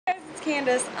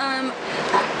Candace.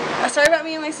 Sorry about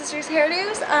me and my sister's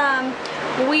hairdos.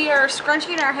 We are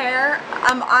scrunching our hair.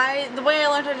 The way I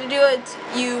learned how to do it,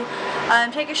 you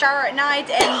take a shower at night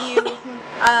and you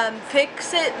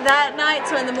fix it that night.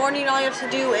 So in the morning, all you have to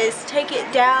do is take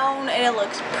it down, and it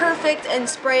looks perfect, and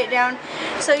spray it down.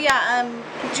 So yeah,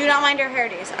 do not mind our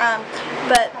hairdos.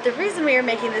 But the reason we are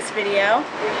making this video,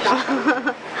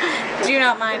 do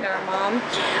not mind our mom.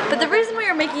 But the reason we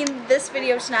are making this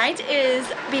video tonight is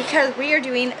because we are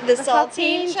doing the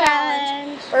Saltine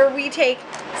Challenge, where we take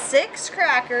 6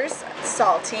 crackers,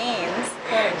 saltines,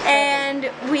 and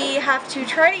we have to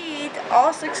try to eat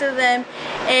all 6 of them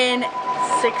in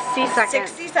 60 seconds.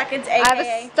 60 seconds, aka. I have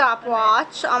a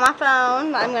stopwatch on my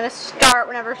phone. I'm gonna start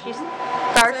whenever she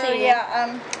starts eating.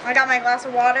 Yeah, I got my glass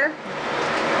of water.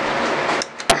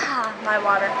 My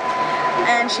water.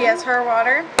 And she has her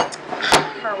water.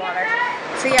 Her water.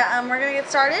 So yeah, we're gonna get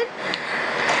started.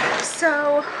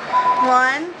 So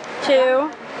 1,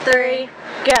 2, 3,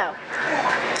 go.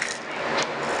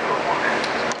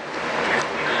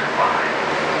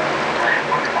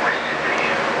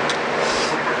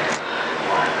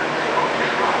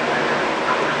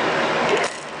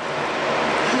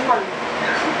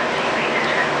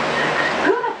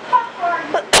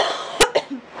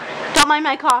 Don't mind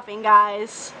my coughing,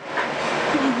 guys.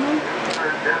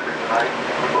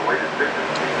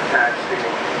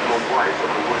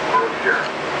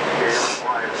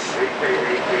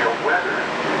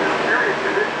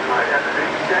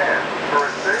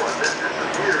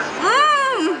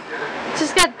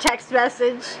 Just got a text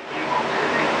message.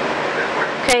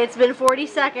 Okay, it's been 40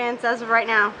 seconds as of right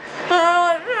now.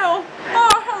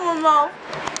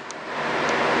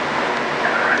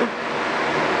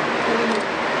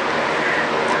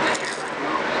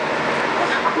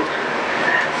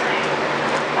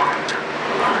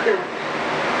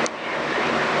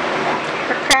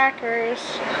 For crackers.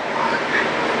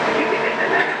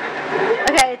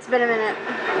 Okay, it's been a minute.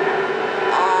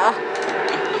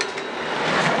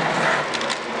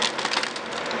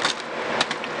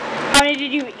 How many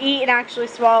did you eat and actually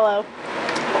swallow?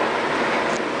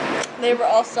 They were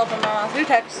all stuff in my mouth. Who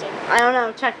texted? I don't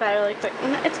know. Check that really quick.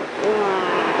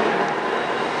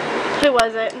 Who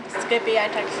was it? Skippy. I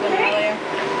texted him earlier.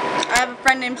 I have a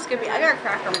friend named Skippy. I got a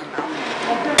cracker in my mouth.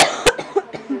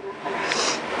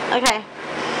 Okay.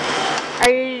 Are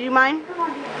you ready to do mine?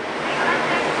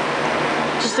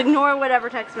 Just ignore whatever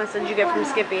text message you get from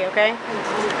Skippy, okay?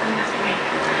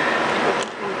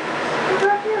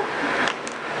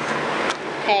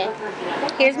 Okay.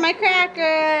 Here's my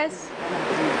crackers.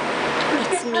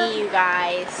 It's me, you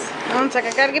guys. 1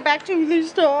 second. I gotta get back to the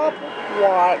stop.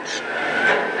 Watch.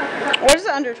 What is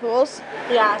it, under tools?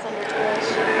 Yeah, it's under tools.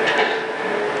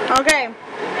 Okay.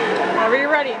 Whenever you're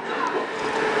ready.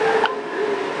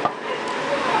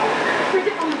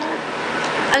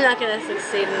 I'm not gonna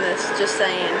succeed in this, just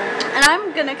saying. And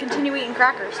I'm gonna continue eating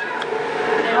crackers.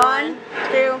 1,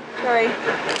 2, 3.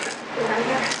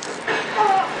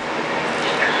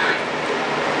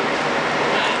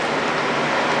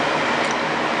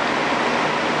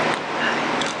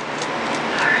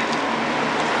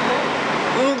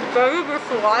 Very good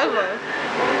saliva.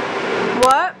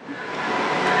 What?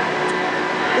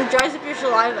 It dries up your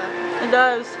saliva. It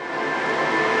does.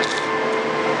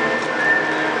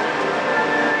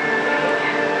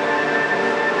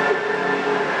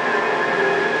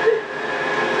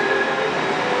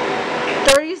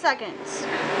 Seconds.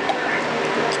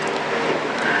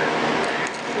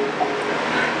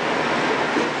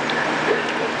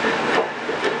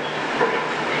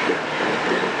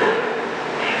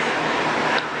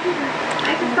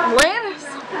 Lannis,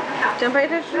 don't pay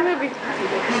attention to the movie.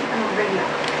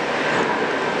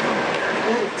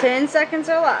 10 seconds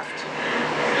are left.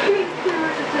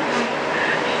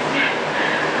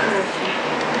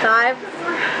 5,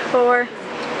 4,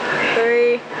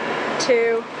 3,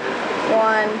 2,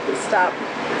 1, stop.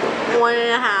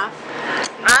 1.5.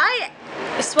 I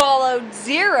swallowed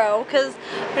 0 because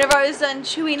whenever I was done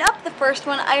chewing up the first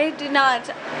one, I did not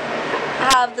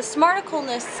have the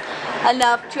smarticalness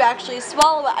enough to actually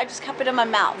swallow it. I just kept it in my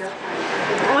mouth.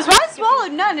 So I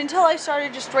swallowed none until I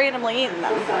started just randomly eating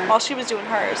them while she was doing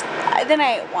hers. Then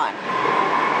I ate 1.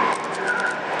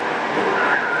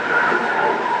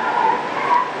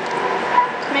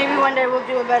 Maybe one day we'll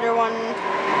do a better one.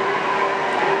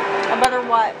 A better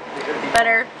what?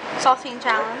 Better saltine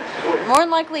challenge. More than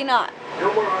likely not.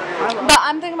 But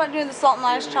I'm thinking about doing the salt and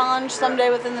ice challenge someday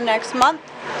within the next month.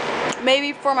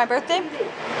 Maybe for my birthday.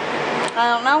 I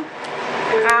don't know.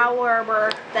 Our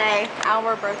birthday.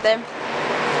 Our birthday.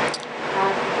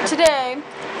 Today,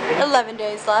 11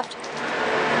 days left.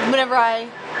 Whenever I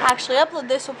actually upload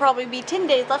this will probably be 10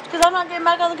 days left because I'm not getting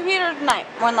back on the computer tonight,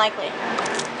 more than likely.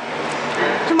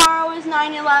 Tomorrow is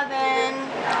 9/11.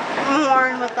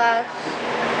 Mourn with us.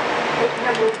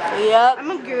 Yep.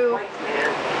 I'm a goof.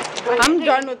 I'm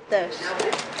done with this.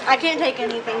 I can't take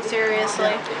anything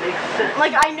seriously.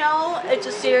 Like, I know it's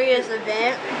a serious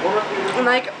event,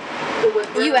 like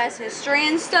U.S. history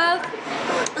and stuff,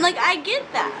 and like I get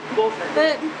that,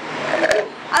 but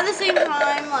at the same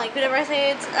time, like whenever I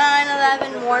say it's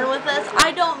 9/11, mourn with us,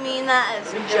 I don't mean that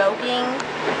as joking.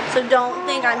 So don't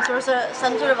think I'm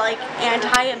some sort of like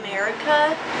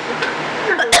anti-America.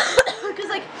 Because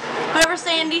like whenever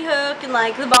Sandy Hook and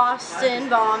like the Boston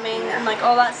bombing and like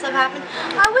all that stuff happened,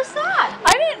 I was sad.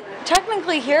 I didn't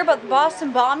technically hear about the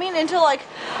Boston bombing until like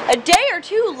a day or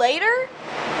two later.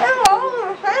 It was all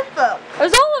over Facebook. It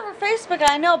was all over Facebook,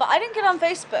 I know, but I didn't get on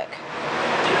Facebook.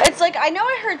 It's like, I know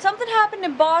I heard something happened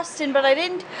in Boston, but I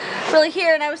didn't really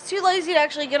hear, and I was too lazy to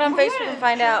actually get on Facebook and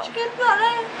find out.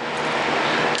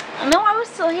 No, I was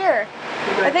still here.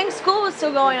 I think school was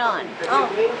still going on. Oh.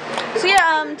 So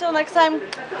yeah, until next time,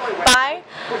 bye.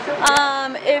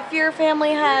 If your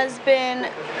family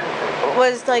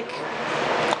was like,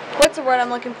 what's the word I'm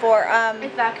looking for?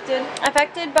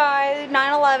 Affected by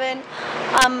 9/11.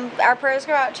 Our prayers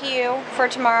go out to you for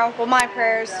tomorrow. Well, my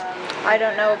prayers. I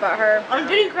don't know about her. I'm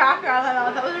getting cracker out of my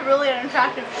mouth. That was a really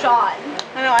unattractive shot.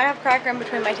 I know, I have cracker in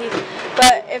between my teeth.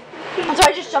 But if So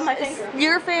I just shoved my finger.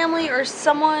 your family or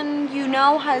someone you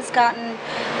know has gotten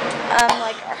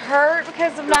like hurt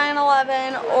because of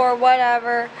 9/11 or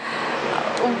whatever,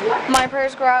 my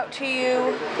prayers go out to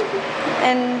you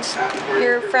and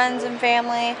your friends and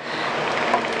family.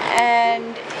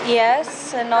 And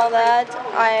yes, and all that.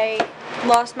 I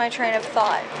lost my train of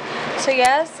thought. So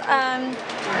yes,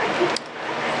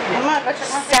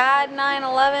 sad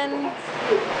 9/11,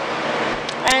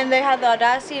 and they had the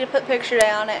audacity to put picture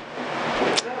day on it.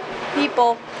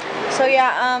 People. So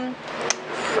yeah,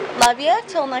 love ya.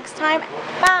 Till next time.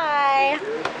 Bye.